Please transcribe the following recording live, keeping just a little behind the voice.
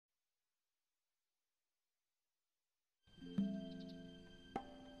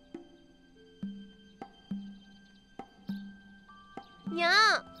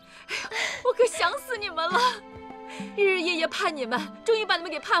我可想死你们了！日日夜夜盼你们，终于把你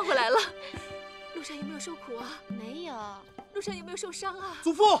们给盼回来了。路上有没有受苦啊？没有。路上有没有受伤啊？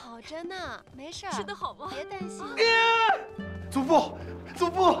祖父，好着呢，没事。吃得好吗？别担心。祖父，祖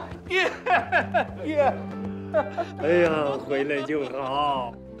父，耶！哎呀，回来就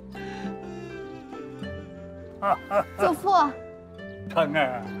好。祖父，腾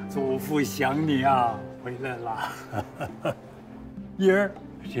儿，祖父想你啊，回来了。英儿，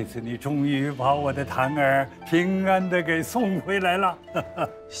这次你终于把我的腾儿平安的给送回来了。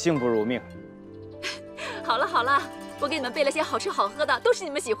幸不辱命。好了好了，我给你们备了些好吃好喝的，都是你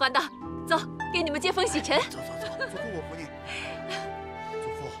们喜欢的。走，给你们接风洗尘。走，祖父我扶你。祖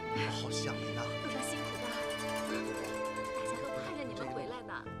父，我好想你呐。路上辛苦了，大家都盼着你们回来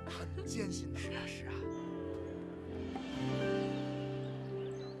呢。很艰辛的。是啊。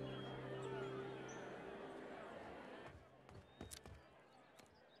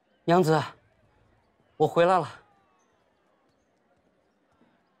娘子，我回来了。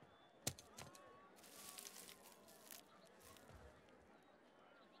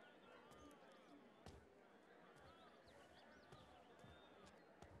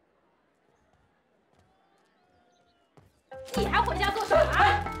你还回家做什么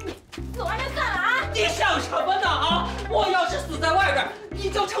啊？你在外面干嘛？你想什么呢啊？我要是死在外边，你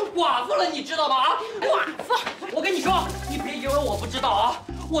就成寡妇了，你知道吗？啊，寡妇！我跟你说，你别以为我不知道啊，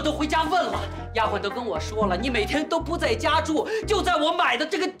我都回家问了，丫鬟都跟我说了，你每天都不在家住，就在我买的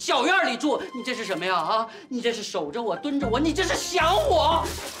这个小院里住。你这是什么呀？啊，你这是守着我，蹲着我，你这是想我。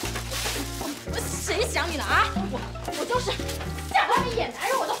谁想你了啊？我就是在外面演男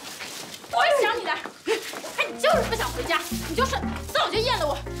人，我都不会想你的。哎，你就是不想回家，你就是早就厌了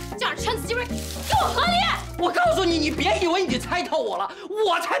我，这样趁此机会跟我和离。我告诉你，你别以为你猜透我了，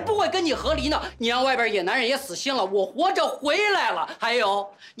我才不会跟你和离呢。你让外边野男人也死心了，我活着回来了。还有，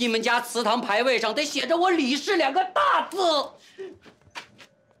你们家祠堂牌位上得写着我李氏2个大字。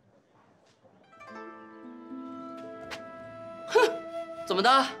哼，怎么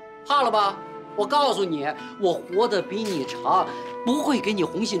的？怕了吧？我告诉你，我活得比你长，不会给你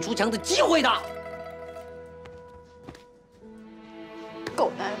红杏出墙的机会的。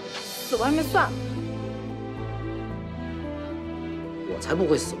狗男人，死外面算了。我才不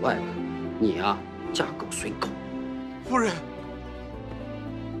会死外边，你呀，嫁狗随狗。夫人，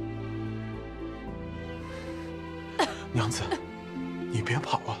娘子，你别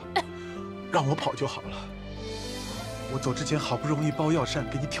跑啊，让我跑就好了。我走之前好不容易包药膳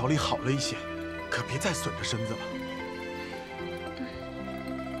给你调理好了一些，可别再损着身子了。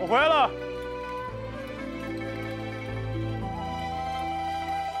我回来了。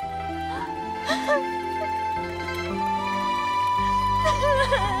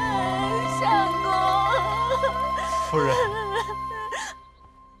相公，夫人，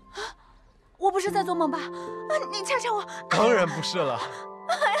我不是在做梦吧？你掐掐我！当然不是了。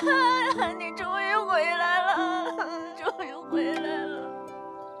哎呀，你终于回来了，终于回来了。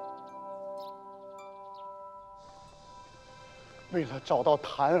为了找到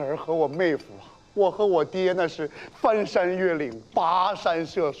谭儿和我妹夫啊，我和我爹那是翻山越岭、跋山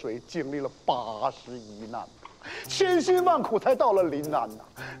涉水，经历了81难，千辛万苦才到了临安呐。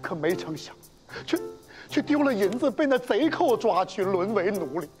可没成想，却丢了银子，被那贼寇抓去，沦为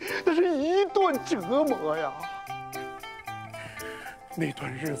奴隶，那是一顿折磨呀。那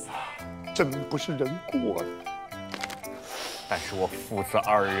段日子啊，真不是人过的。但是我父子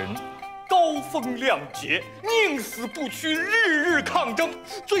2人高风亮节，宁死不屈，日日抗争，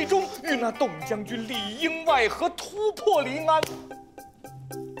最终与那董将军里应外合，突破临安，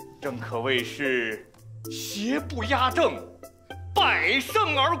正可谓是邪不压正，百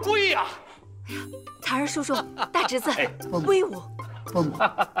胜而归呀！谭儿叔叔，大侄子，威武！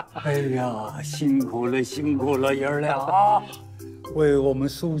哎呀，辛苦了，辛苦了，爷儿俩啊，为我们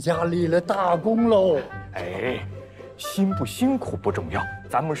苏家立了大功喽！哎，辛不辛苦不重要，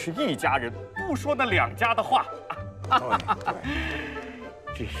咱们是一家人，不说那2家的话。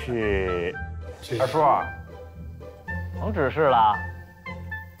只是，二叔，甭指示了，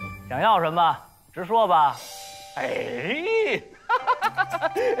想要什么直说吧。哎，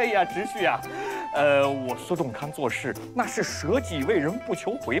哎呀，直婿啊，我苏仲康做事那是舍己为人，不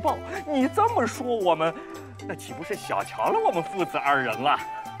求回报。你这么说我们，那岂不是小瞧了我们父子2人了？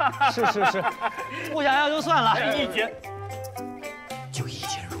是，不想要就算了。意见就意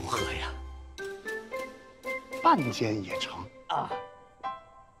见如何呀？半间也成啊，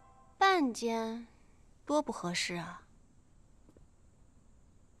半间多不合适啊。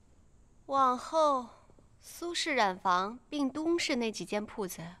往后苏氏染坊并东市那几间铺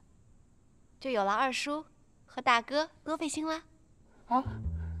子，就有了二叔和大哥，多费心啦。啊，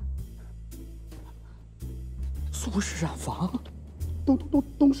苏氏染坊，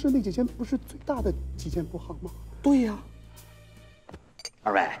东市那几间不是最大的几间布行吗？对呀。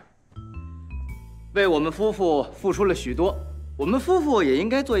二位，为我们夫妇付出了许多，我们夫妇也应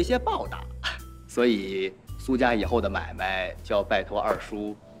该做一些报答，所以苏家以后的买卖就要拜托二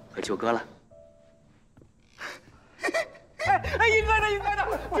叔和舅哥了。哎，应该的，应该的，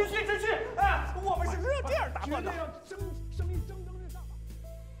继续，继续！哎，我们是这样打算的。生意蒸日上。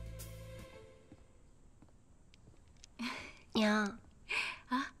娘，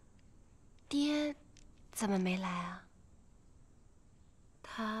啊，爹怎么没来啊？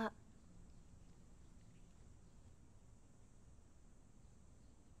他。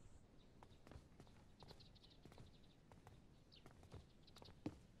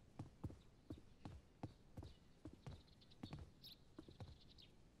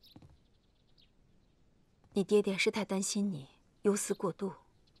 你爹爹是太担心你，忧思过度，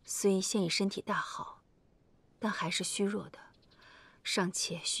虽现已身体大好，但还是虚弱的，尚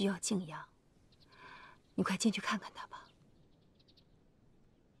且需要静养。你快进去看看他吧。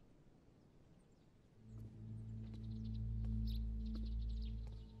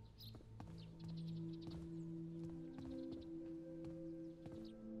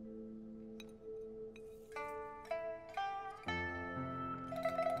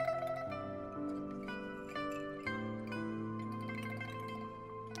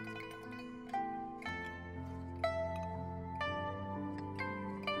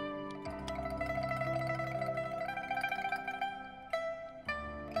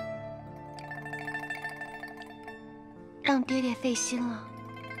让爹爹费心了。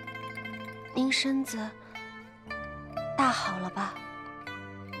您身子大好了吧？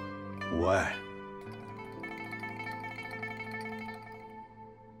无碍。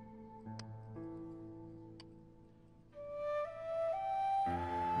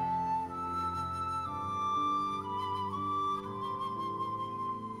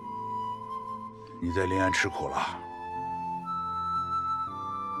你在临安吃苦了。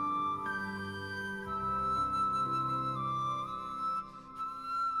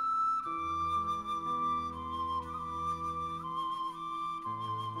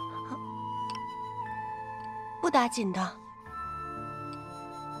 不打紧的，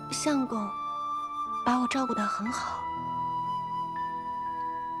相公把我照顾得很好。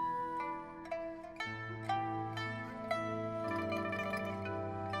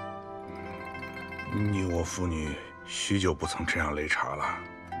你我父女许久不曾这样擂茶了。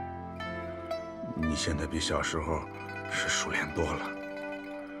你现在比小时候是熟练多了，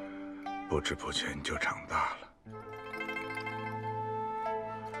不知不觉你就长大了。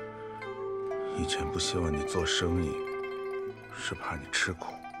 以前不希望你做生意，是怕你吃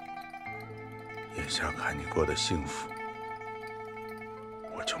苦。眼下看你过得幸福，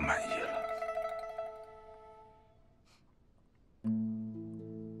我就满意了。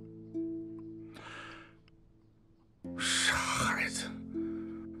傻孩子，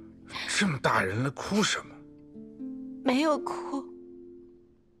这么大人了，哭什么？没有哭，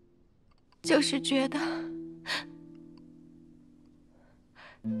就是觉得。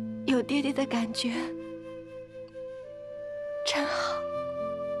 有爹爹的感觉真好。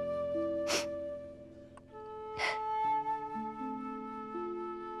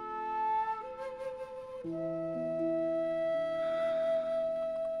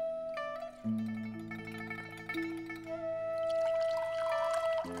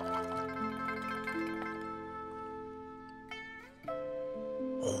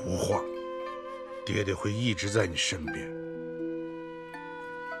胡话，爹爹会一直在你身边。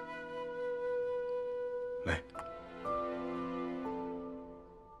 来，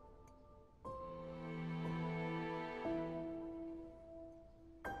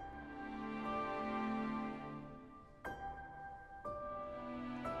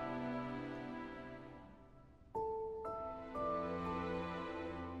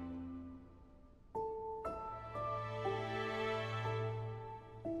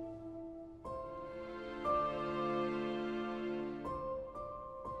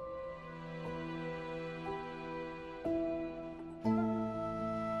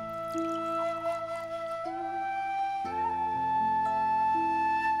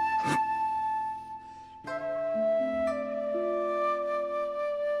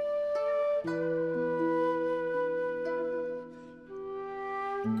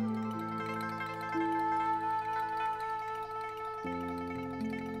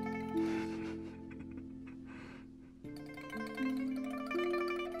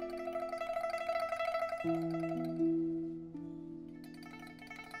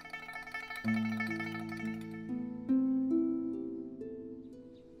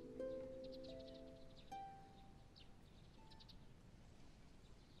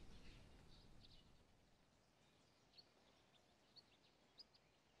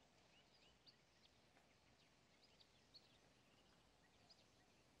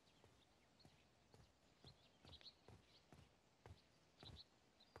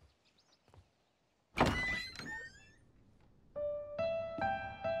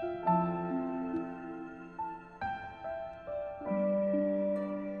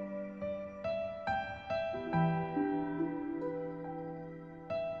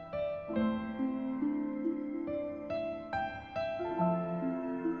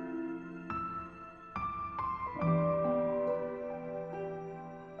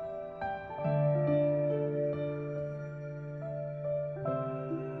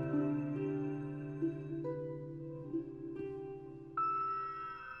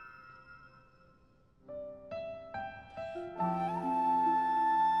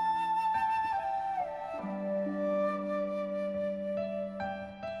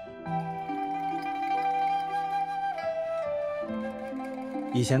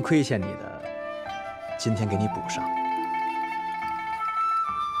以前亏欠你的，今天给你补上。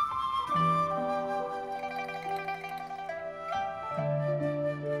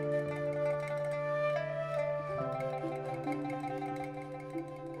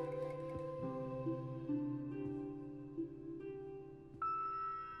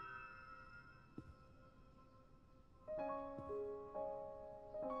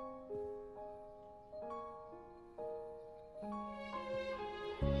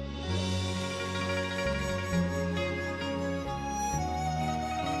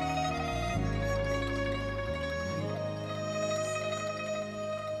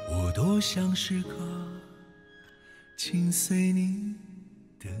多想时刻紧随你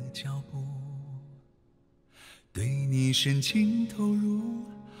的脚步，对你深情投入，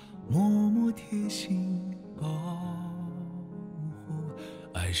默默贴心保护。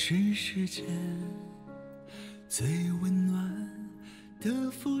爱是世间最温暖的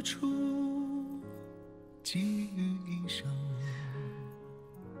付出，给予一生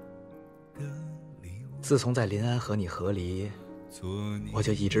的礼物。自从在临安和你和离，我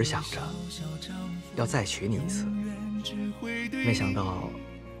就一直想着要再娶你一次，没想到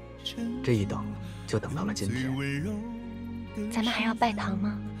这一等就等到了今天。咱们还要拜堂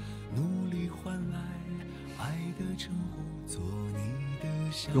吗？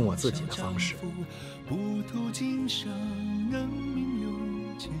用我自己的方式。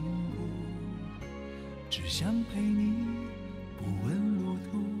只想陪你，不问路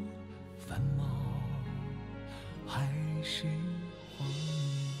途繁忙还是荒芜。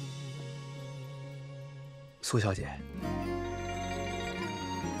苏小姐，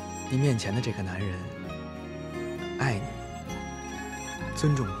你面前的这个男人爱你，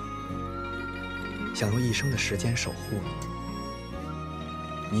尊重你，想用一生的时间守护你。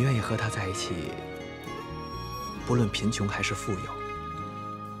你愿意和他在一起，不论贫穷还是富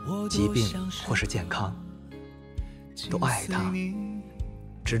有，疾病或是健康，都爱他，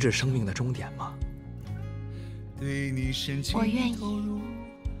直至生命的终点吗？我愿意。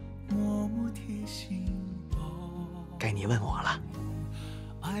该你问我了。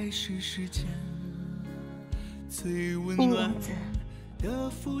宁王子，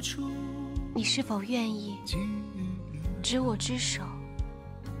你是否愿意执我之手，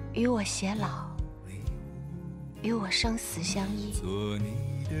与我偕老，与我生死相依，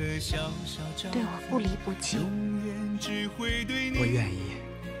对我不离不弃？我愿意。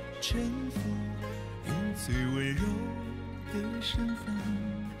最温柔的身份，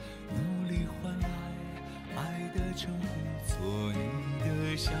努力换来爱的称呼，做你的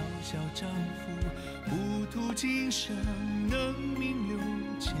小小丈夫，不图今生能名留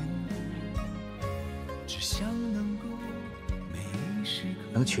千古，只想能够每一时刻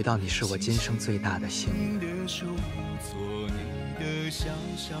能娶到你是我今生最大的幸运。做你的小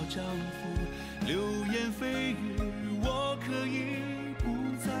小丈夫，流言蜚语我可以不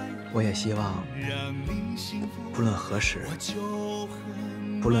在乎。我也希望不论何时，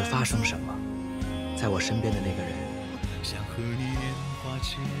不论发生什么，在我身边的那个人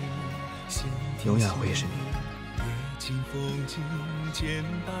永远会是你，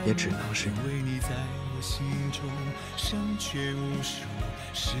也只能是你。在我心中省却无数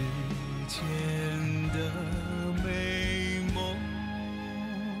世间的美梦，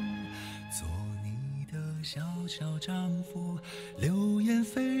做你的小小丈夫，流言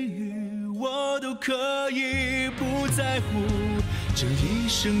蜚语我都可以不在乎，这一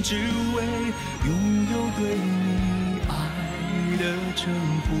生只为拥有对你爱的称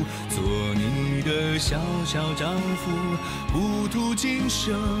呼，做你的小小丈夫，不图今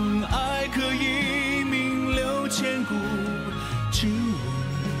生爱可以名留千古，只我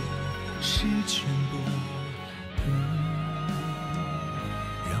你是全部。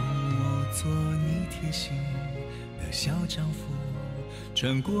让我做你贴心的小丈夫，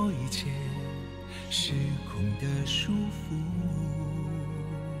穿过一切时空的束缚，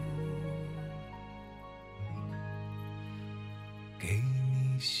给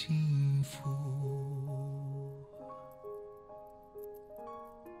你幸福。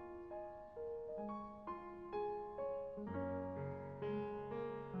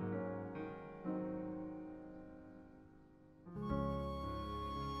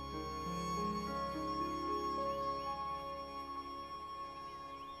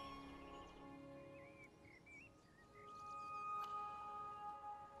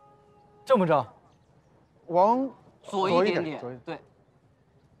正不正？往左一点点，对。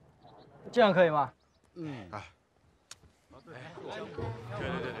这样可以吗？嗯，哎，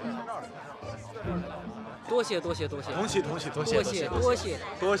多谢多谢多谢，同喜同喜多谢多谢多谢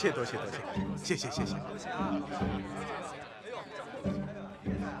多谢多谢多谢，谢谢谢谢。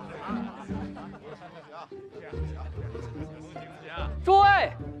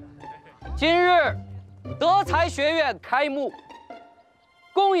今日德才学院开幕，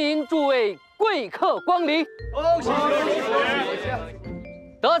恭迎诸位贵客光临。恭喜恭喜！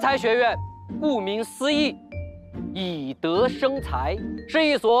德才学院顾名思义，以德生才，是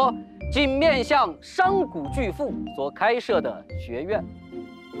一所仅面向商贾巨富所开设的学院。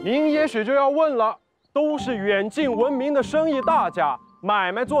您也许就要问了，都是远近闻名的生意大家，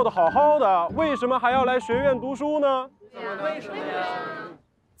买卖做得好好的，为什么还要来学院读书呢？为什么呀？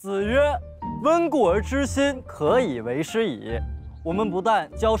子曰：“温故而知新，可以为师矣。”我们不但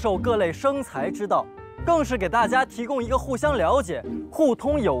教授各类生财之道，更是给大家提供一个互相了解、互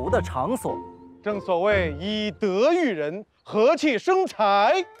通有无的场所。正所谓以德育人，和气生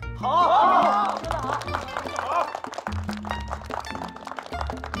财。好。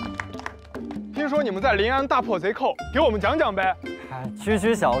听说你们在临安大破贼寇，给我们讲讲呗。哎，区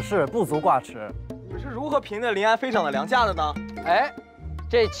区小事，不足挂齿。你们是如何凭着临安飞涨的粮价的呢？哎，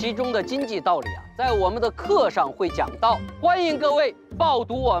这其中的经济道理啊，在我们的课上会讲到。欢迎各位报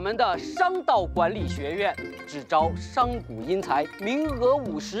读我们的商道管理学院，只招商贾英才，名额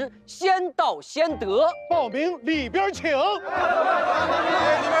50，先到先得。报名里边请。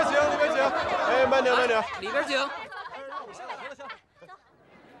哎，里边请，里边请。哎，慢点，慢点。里边请。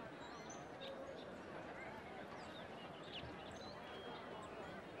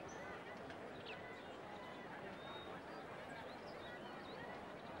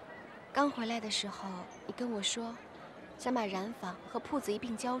刚回来的时候，你跟我说，想把染坊和铺子一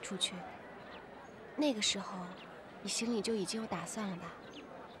并交出去。那个时候，你心里就已经有打算了吧？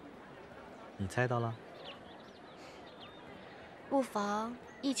你猜到了？不妨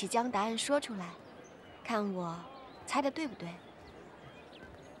一起将答案说出来，看我猜的对不对。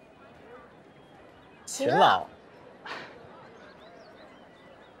秦老，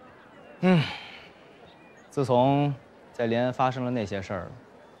自从在临安发生了那些事儿，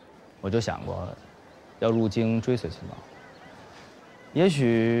我就想过要入京追随秦老，也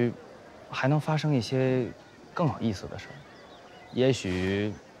许还能发生一些更有意思的事儿，也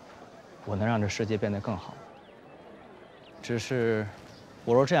许我能让这世界变得更好。只是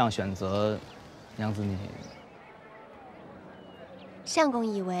我若这样选择，娘子你，相公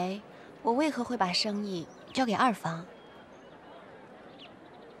以为我为何会把生意交给二房？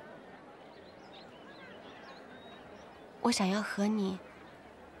我想要和你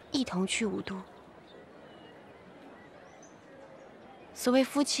一同去五都。所谓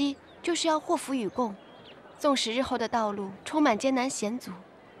夫妻，就是要祸福与共。纵使日后的道路充满艰难险阻，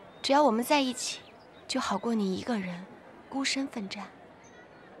只要我们在一起，就好过你一个人孤身奋战。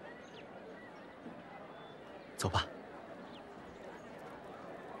走吧。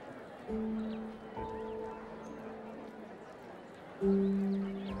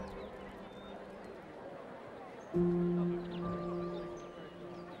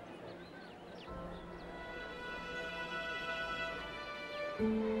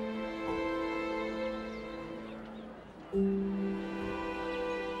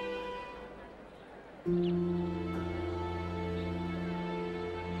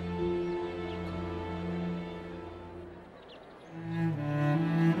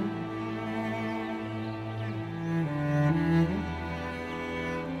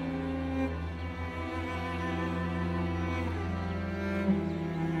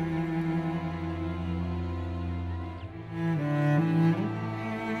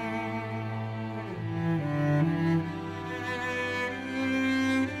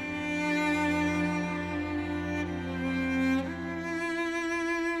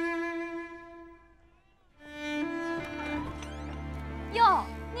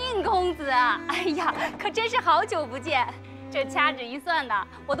哎呀，可真是好久不见！这掐指一算呢，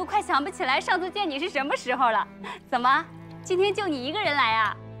我都快想不起来上次见你是什么时候了。怎么，今天就你一个人来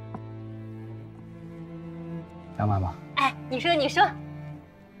啊？杨妈妈，哎，你说，你说。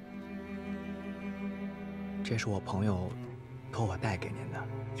这是我朋友托我带给您的。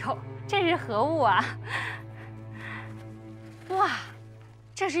哟，这是何物啊？哇，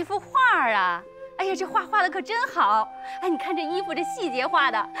这是一幅画啊！哎呀，这画的可真好！哎，你看这衣服这细节画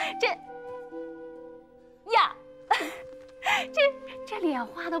的，这呀，这脸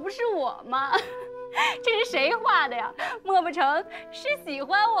画的不是我吗？这是谁画的呀？莫不成是喜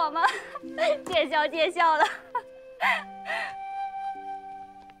欢我吗？见笑见笑了。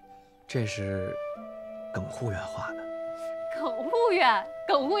这是耿护院画的。耿护院？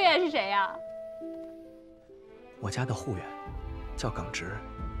耿护院是谁呀？我家的护院叫耿直，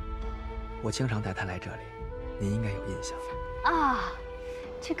我经常带他来这里，您应该有印象。啊，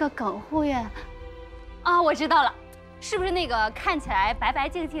这个耿护院，啊，我知道了，是不是那个看起来白白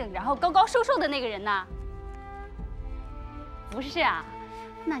净净，然后高高瘦瘦的那个人呢？不是啊，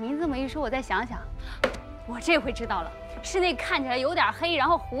那您这么一说，我再想想，我这回知道了，是那看起来有点黑，然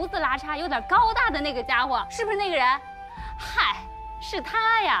后胡子拉碴、有点高大的那个家伙，是不是那个人？嗨，是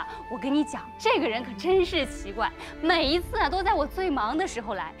他呀！我跟你讲，这个人可真是奇怪，每一次啊都在我最忙的时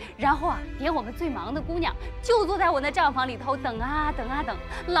候来，然后啊连我们最忙的姑娘就坐在我那账房里头等啊等啊等，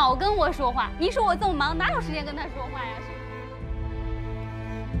老跟我说话。你说我这么忙，哪有时间跟他说话呀？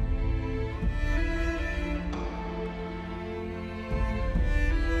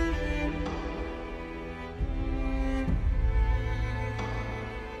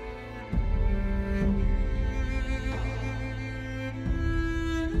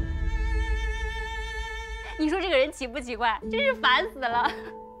你说这个人奇不奇怪？真是烦死了。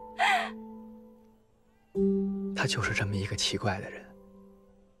他就是这么一个奇怪的人。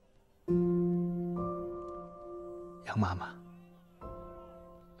杨妈妈，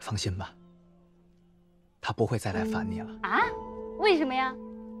放心吧，他不会再来烦你了。啊？为什么呀？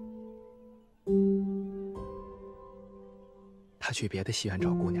他去别的戏院找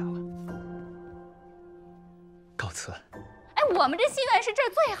姑娘了。告辞。哎，我们这戏院是这儿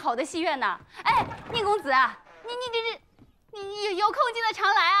最好的戏院呢。哎，宁公子啊，你有空记得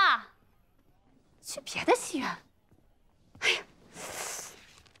常来啊。去别的戏院。哎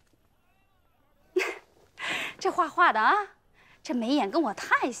呀，这画画的啊，这眉眼跟我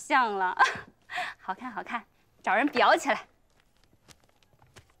太像了，好看好看，找人裱起来。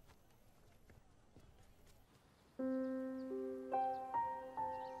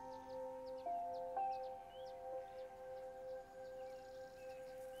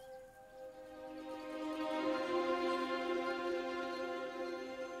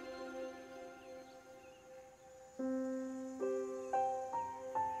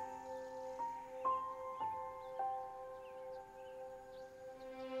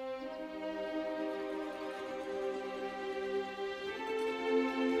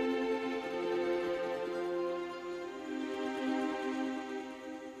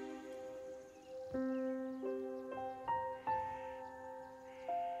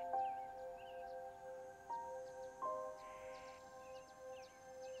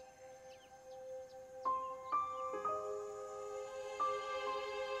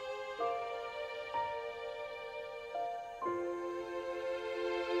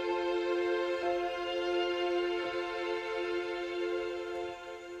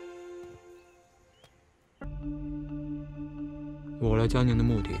我来江宁的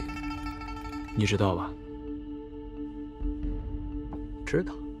目的，你知道吧？知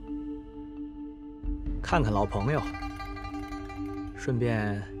道。看看老朋友，顺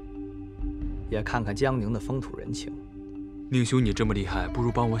便也看看江宁的风土人情。宁兄，你这么厉害，不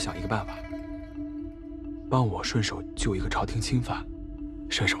如帮我想一个办法，帮我顺手救一个朝廷钦犯，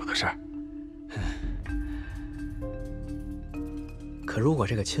省是我的事儿。可如果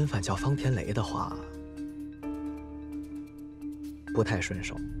这个钦犯叫方天雷的话，不太顺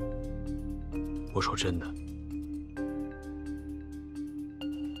手。我说真的，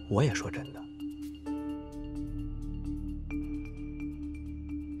我也说真的。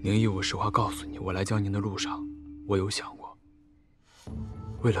宁毅，我实话告诉你，我来江宁的路上，我有想过，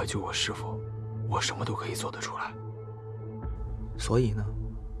为了救我师父，我什么都可以做得出来。所以呢？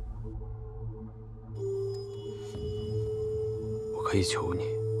我可以求你，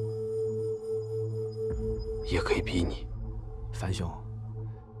也可以逼你。樊兄，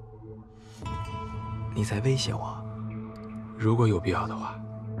你在威胁我？如果有必要的话，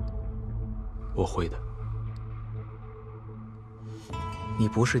我会的。你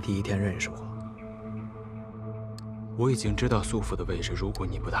不是第一天认识我。我已经知道素父的位置，如果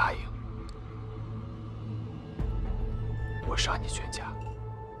你不答应，我杀你全家。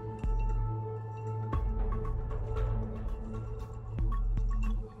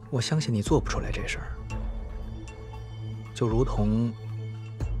我相信你做不出来这事儿，就如同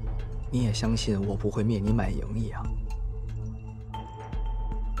你也相信我不会灭你满营一样。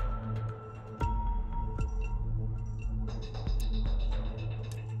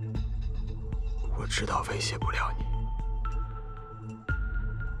我知道威胁不了你，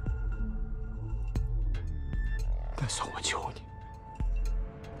但算我求你，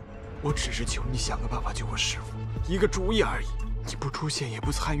我只是求你想个办法救我师父，一个主意而已。你不出现也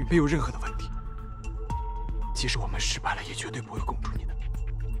不参与，没有任何的问题。即使我们失败了，也绝对不会供出你的。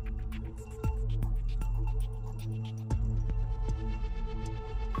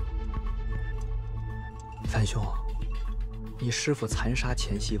樊兄，你师父残杀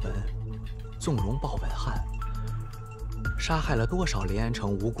钱希文，纵容鲍文翰，杀害了多少临安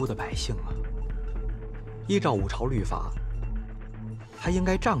城无辜的百姓啊！依照五朝律法，他应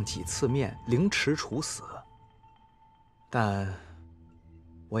该杖脊刺面，凌迟处死。但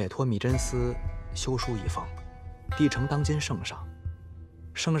我也托密真司修书一封，递呈当今圣上。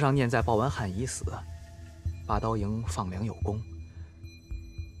圣上念在鲍文翰已死，八刀营放粮有功，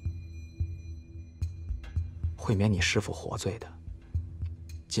会免你师父活罪的，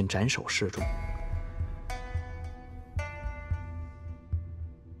仅斩首示众。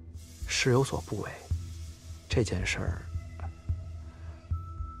事有所不为，这件事儿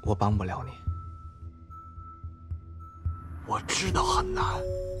我帮不了你。我知道很难，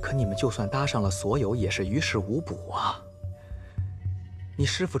可你们就算搭上了所有，也是于事无补啊。你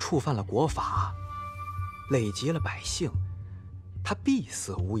师父触犯了国法，累及了百姓，他必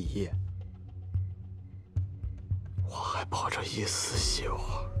死无疑。我还抱着一丝希望，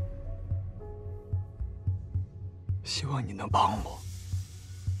希望你能帮我。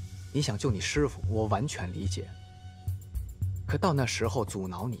你想救你师父，我完全理解。可到那时候，阻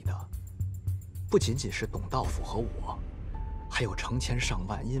挠你的不仅仅是董道府和我，还有成千上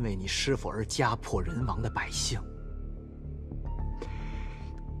万因为你师父而家破人亡的百姓。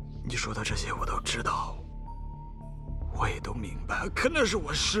你说的这些我都知道，我也都明白。可那是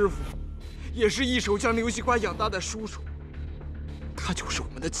我师父，也是一手将刘西瓜养大的叔叔，他就是我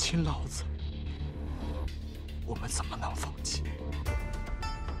们的亲老子，我们怎么能放弃？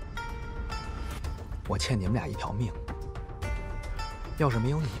我欠你们俩一条命，要是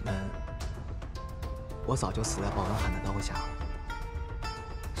没有你们，我早就死在鲍文翰的刀下了。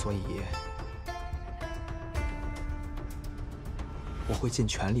所以，我会尽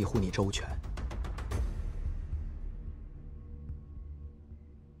全力护你周全。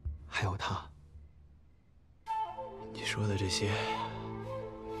还有他，你说的这些，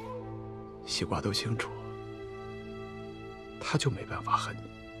西瓜都清楚，他就没办法恨你，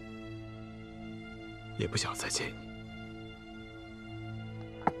也不想再见你。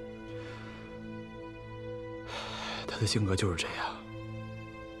他的性格就是这样。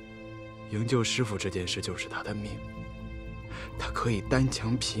营救师傅这件事就是他的命，他可以单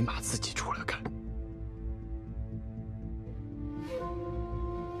枪匹马自己出来干。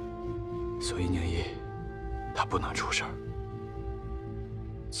所以宁毅，他不能出事儿。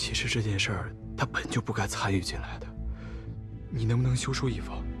其实这件事儿他本就不该参与进来的，你能不能修书一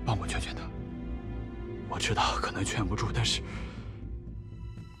封，帮我劝劝他？我知道可能劝不住，但是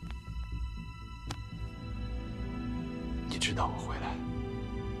你知道我回来。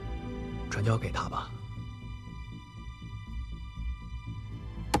转交给他吧。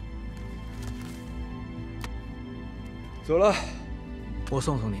走了，我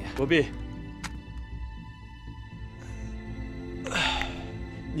送送你。不必。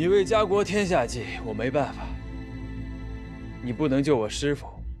你为家国天下计，我没办法。你不能救我师父，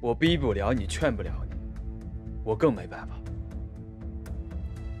我逼不了你，劝不了你，我更没办法。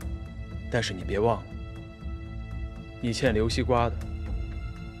但是你别忘了，你欠刘西瓜的，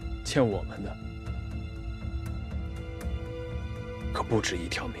欠我们的，可不止一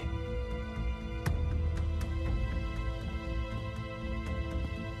条命。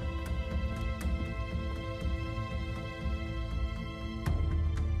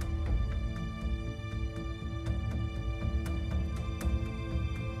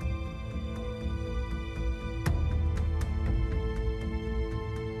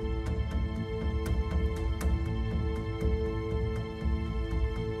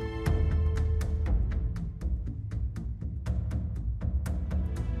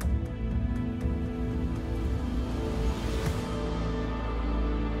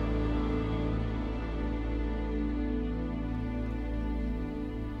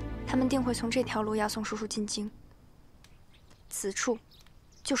他们定会从这条路押送叔叔进京。此处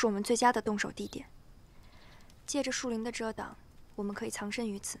就是我们最佳的动手地点。借着树林的遮挡，我们可以藏身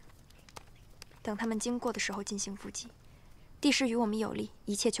于此，等他们经过的时候进行伏击。地势与我们有利，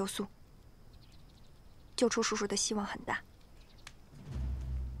一切求速。救出叔叔的希望很大。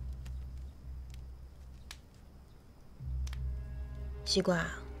西瓜，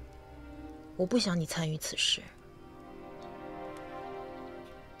我不想你参与此事。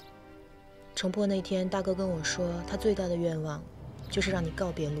城破那天，大哥跟我说，他最大的愿望就是让你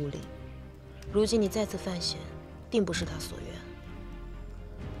告别陆离。如今你再次犯险，定不是他所愿。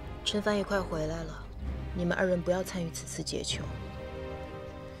陈帆也快回来了，你们二人不要参与此次劫囚，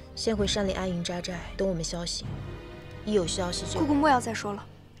先回山里安营扎寨，等我们消息。一有消息就……姑姑莫要再说了，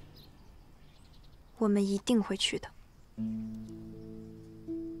我们一定会去的。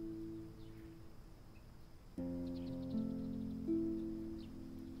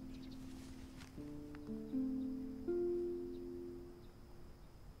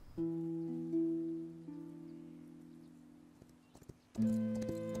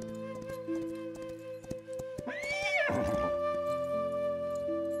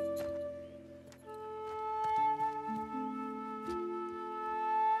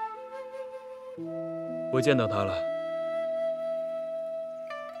我见到他了，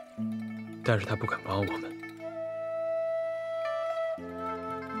但是他不肯帮我们。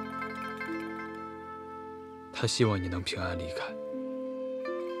他希望你能平安离开。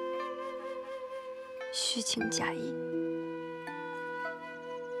虚情假意。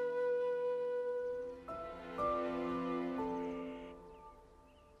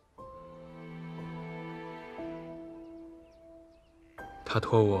他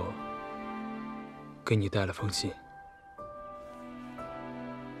托我给你带了封信。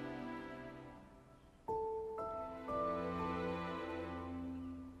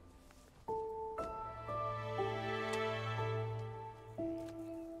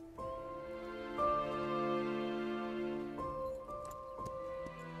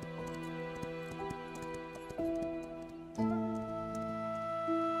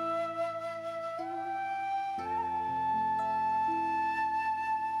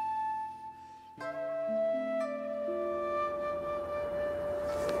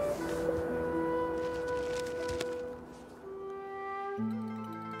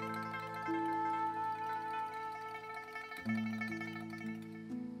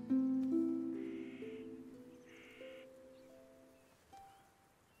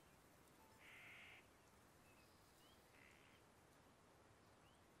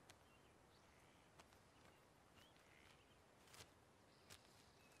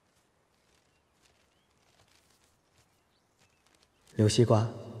刘西瓜，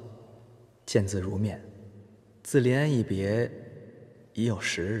见字如面，自临安一别已有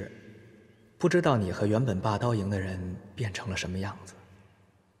10日，不知道你和原本霸刀营的人变成了什么样子。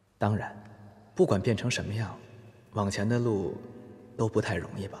当然，不管变成什么样，往前的路都不太容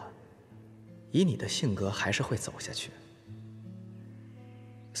易吧？以你的性格，还是会走下去。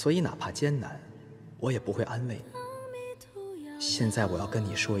所以哪怕艰难，我也不会安慰你。现在我要跟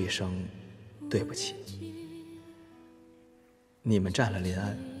你说一声对不起。你们占了临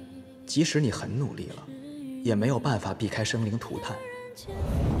安，即使你很努力了，也没有办法避开生灵涂炭。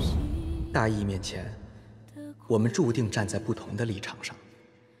大义面前，我们注定站在不同的立场上。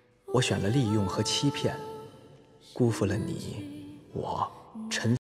我选了利用和欺骗，辜负了你、我、陈。